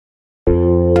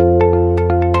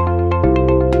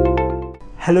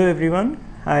Hello everyone,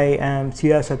 I am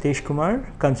R Satish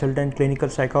Kumar, consultant clinical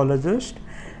psychologist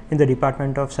in the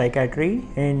Department of Psychiatry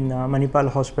in Manipal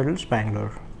Hospitals,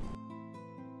 Bangalore.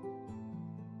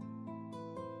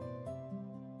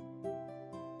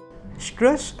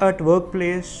 Stress at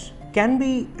workplace can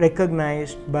be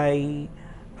recognized by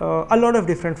a lot of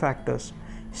different factors.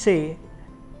 Say,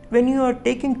 when you are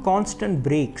taking constant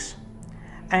breaks,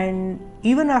 and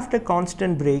even after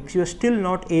constant breaks you are still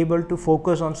not able to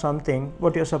focus on something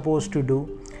what you're supposed to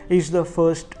do, is the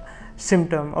first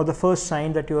symptom or the first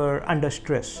sign that you are under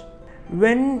stress.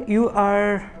 When you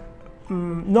are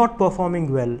not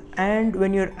performing well, and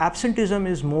when your absenteeism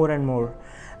is more and more,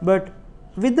 but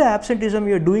with the absenteeism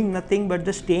you're doing nothing but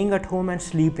just staying at home and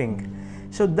sleeping,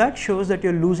 so that shows that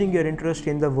you're losing your interest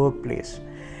in the workplace.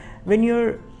 When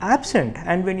you're absent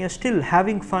and when you're still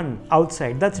having fun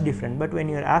outside, that's different. But when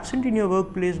you're absent in your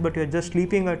workplace but you're just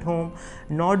sleeping at home,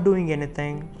 not doing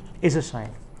anything, is a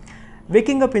sign.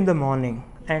 Waking up in the morning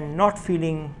and not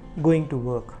feeling going to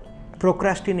work,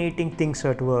 procrastinating things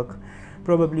at work,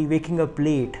 probably waking up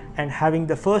late and having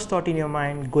the first thought in your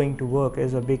mind going to work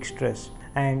is a big stress.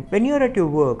 And when you're at your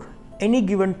work, any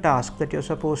given task that you're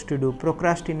supposed to do,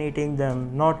 procrastinating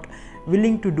them, not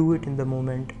willing to do it in the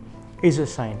moment, is a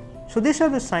sign. So these are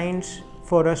the signs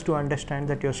for us to understand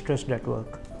that you're stressed at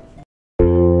work.